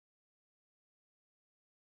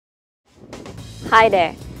Hi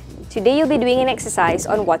there! Today you'll be doing an exercise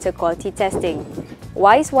on water quality testing.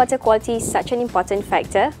 Why is water quality such an important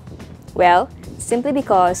factor? Well, simply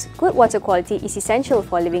because good water quality is essential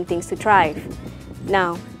for living things to thrive.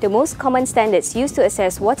 Now, the most common standards used to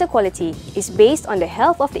assess water quality is based on the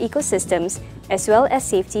health of the ecosystems as well as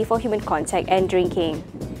safety for human contact and drinking.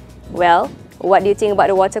 Well, what do you think about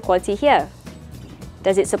the water quality here?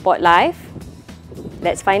 Does it support life?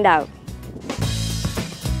 Let's find out.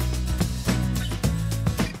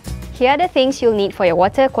 Here are the things you'll need for your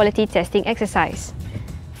water quality testing exercise.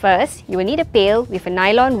 First, you will need a pail with a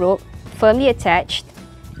nylon rope firmly attached.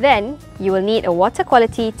 Then, you will need a water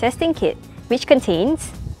quality testing kit which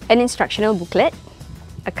contains an instructional booklet,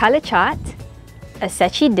 a color chart, a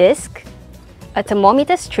Secchi disc, a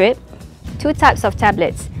thermometer strip, two types of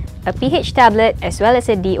tablets, a pH tablet as well as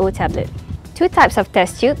a DO tablet, two types of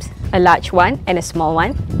test tubes, a large one and a small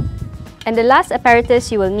one. And the last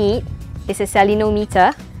apparatus you will need is a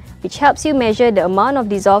salinometer, which helps you measure the amount of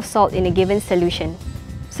dissolved salt in a given solution.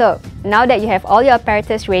 So, now that you have all your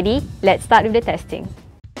apparatus ready, let's start with the testing.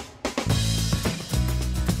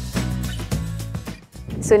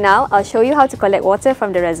 So now, I'll show you how to collect water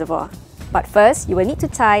from the reservoir. But first, you will need to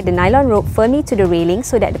tie the nylon rope firmly to the railing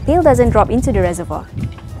so that the pail doesn't drop into the reservoir.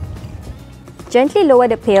 Gently lower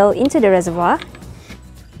the pail into the reservoir.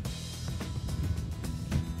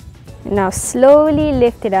 Now slowly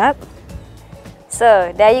lift it up.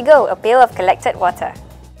 So, there you go, a pail of collected water.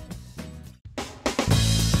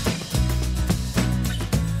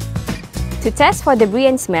 To test for debris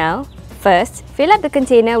and smell, first, fill up the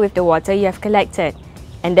container with the water you have collected,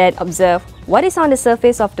 and then observe what is on the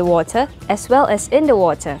surface of the water as well as in the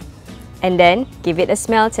water, and then give it a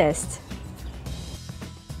smell test.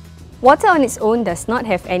 Water on its own does not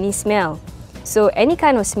have any smell, so any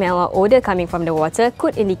kind of smell or odor coming from the water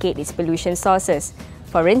could indicate its pollution sources.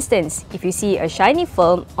 For instance, if you see a shiny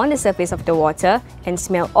film on the surface of the water and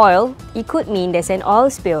smell oil, it could mean there's an oil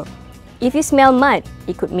spill. If you smell mud,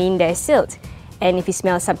 it could mean there's silt. And if you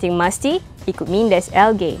smell something musty, it could mean there's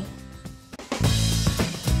algae.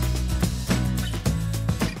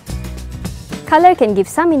 Color can give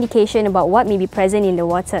some indication about what may be present in the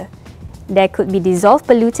water. There could be dissolved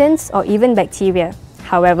pollutants or even bacteria.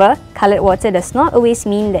 However, colored water does not always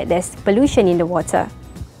mean that there's pollution in the water.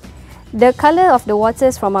 The color of the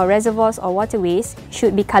waters from our reservoirs or waterways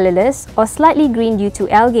should be colorless or slightly green due to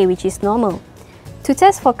algae, which is normal. To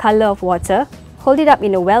test for color of water, hold it up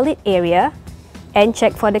in a well-lit area and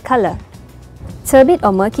check for the color. Turbid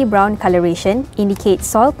or murky brown coloration indicates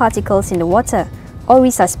soil particles in the water or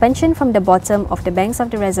resuspension from the bottom of the banks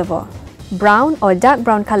of the reservoir. Brown or dark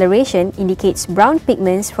brown coloration indicates brown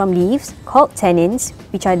pigments from leaves called tannins,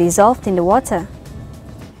 which are dissolved in the water.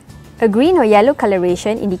 A green or yellow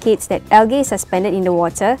coloration indicates that algae is suspended in the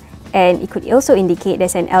water, and it could also indicate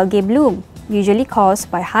there's an algae bloom, usually caused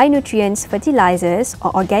by high nutrients, fertilizers, or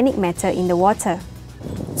organic matter in the water.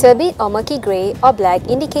 Turbid or murky grey or black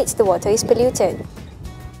indicates the water is polluted.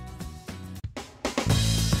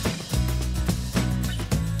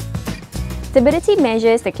 Turbidity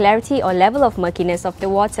measures the clarity or level of murkiness of the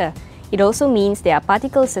water. It also means there are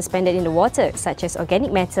particles suspended in the water, such as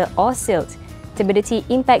organic matter or silt. Turbidity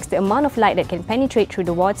impacts the amount of light that can penetrate through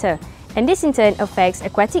the water, and this in turn affects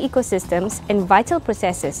aquatic ecosystems and vital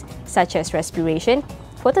processes such as respiration,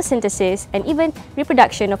 photosynthesis, and even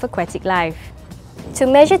reproduction of aquatic life. To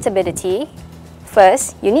measure turbidity,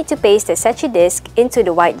 first, you need to paste the Secchi disc into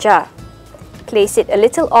the white jar. Place it a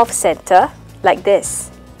little off-center, like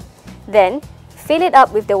this. Then, fill it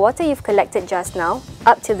up with the water you've collected just now,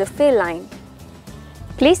 up to the fill line.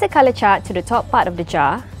 Place the color chart to the top part of the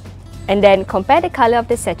jar, and then compare the color of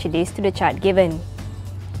the Secchi disc to the chart given.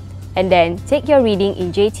 And then take your reading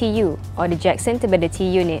in JTU, or the Jackson Turbidity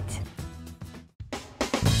Unit.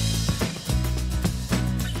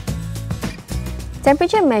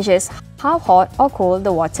 Temperature measures how hot or cold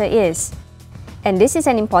the water is. And this is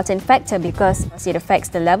an important factor because it affects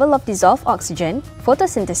the level of dissolved oxygen,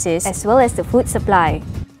 photosynthesis, as well as the food supply.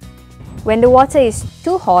 When the water is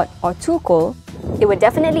too hot or too cold, it will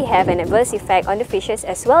definitely have an adverse effect on the fishes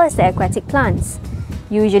as well as the aquatic plants.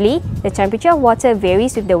 Usually, the temperature of water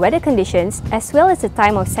varies with the weather conditions as well as the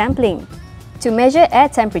time of sampling. To measure air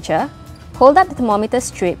temperature, hold up the thermometer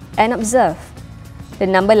strip and observe. The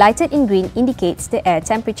number lighted in green indicates the air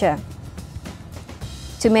temperature.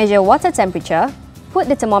 To measure water temperature, put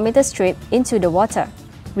the thermometer strip into the water.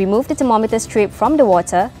 Remove the thermometer strip from the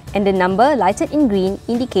water, and the number lighted in green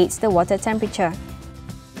indicates the water temperature.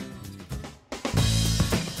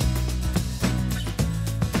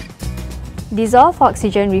 Dissolved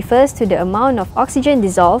oxygen refers to the amount of oxygen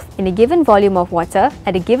dissolved in a given volume of water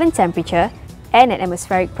at a given temperature and at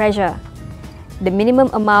atmospheric pressure. The minimum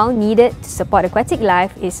amount needed to support aquatic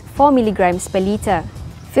life is 4 milligrams per litre.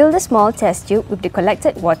 Fill the small test tube with the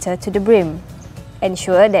collected water to the brim.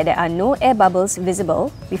 Ensure that there are no air bubbles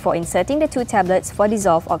visible before inserting the 2 tablets for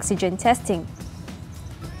dissolved oxygen testing.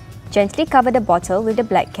 Gently cover the bottle with the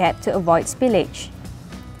black cap to avoid spillage.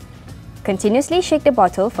 Continuously shake the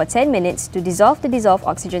bottle for 10 minutes to dissolve the dissolved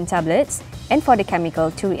oxygen tablets and for the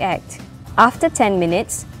chemical to react. After 10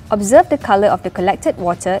 minutes, observe the color of the collected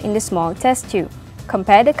water in the small test tube.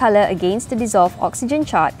 Compare the color against the dissolved oxygen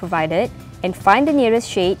chart provided and find the nearest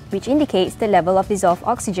shade which indicates the level of dissolved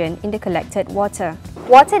oxygen in the collected water.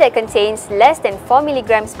 Water that contains less than 4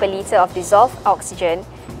 milligrams per litre of dissolved oxygen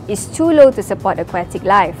is too low to support aquatic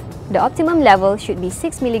life. The optimum level should be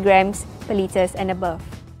 6 milligrams per litre and above.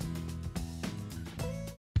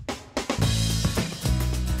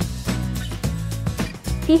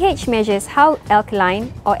 pH measures how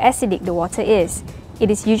alkaline or acidic the water is. It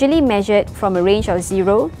is usually measured from a range of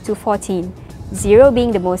 0 to 14, 0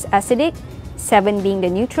 being the most acidic, 7 being the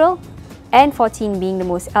neutral, and 14 being the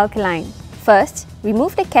most alkaline. First,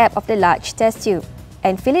 remove the cap of the large test tube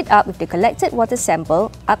and fill it up with the collected water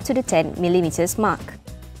sample up to the 10 mm mark.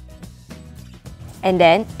 And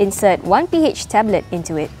then, insert 1 pH tablet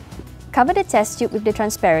into it. Cover the test tube with the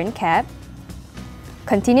transparent cap.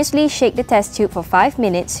 Continuously shake the test tube for 5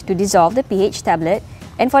 minutes to dissolve the pH tablet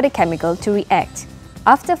and for the chemical to react.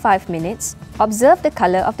 After 5 minutes, observe the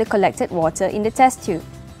color of the collected water in the test tube.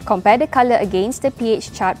 Compare the color against the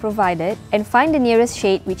pH chart provided and find the nearest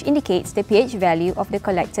shade which indicates the pH value of the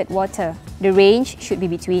collected water. The range should be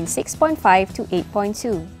between 6.5 to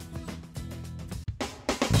 8.2.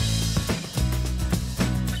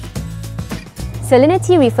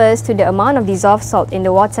 Salinity refers to the amount of dissolved salt in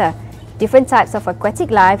the water. Different types of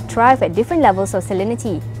aquatic life thrive at different levels of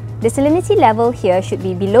salinity. The salinity level here should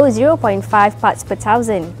be below 0.5 parts per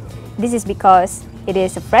thousand. This is because it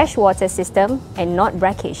is a freshwater system and not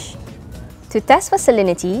brackish. To test for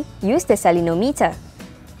salinity, use the salinometer.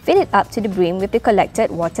 Fill it up to the brim with the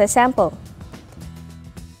collected water sample.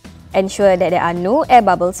 Ensure that there are no air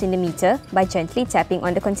bubbles in the meter by gently tapping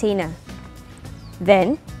on the container.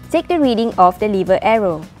 Then, take the reading of the lever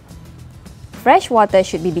arrow. Fresh water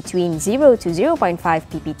should be between 0 to 0.5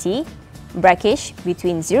 ppt, brackish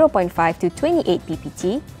between 0.5 to 28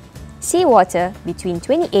 ppt, seawater between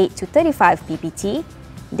 28 to 35 ppt,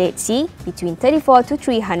 Dead Sea between 34 to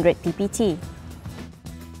 300 ppt.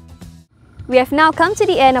 We have now come to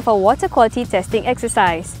the end of our water quality testing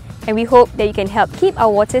exercise, and we hope that you can help keep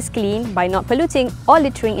our waters clean by not polluting or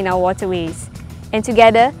littering in our waterways. And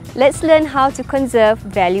together, let's learn how to conserve,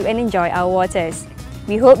 value and enjoy our waters.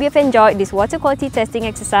 We hope you've enjoyed this water quality testing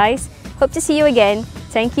exercise. Hope to see you again.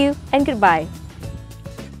 Thank you and goodbye.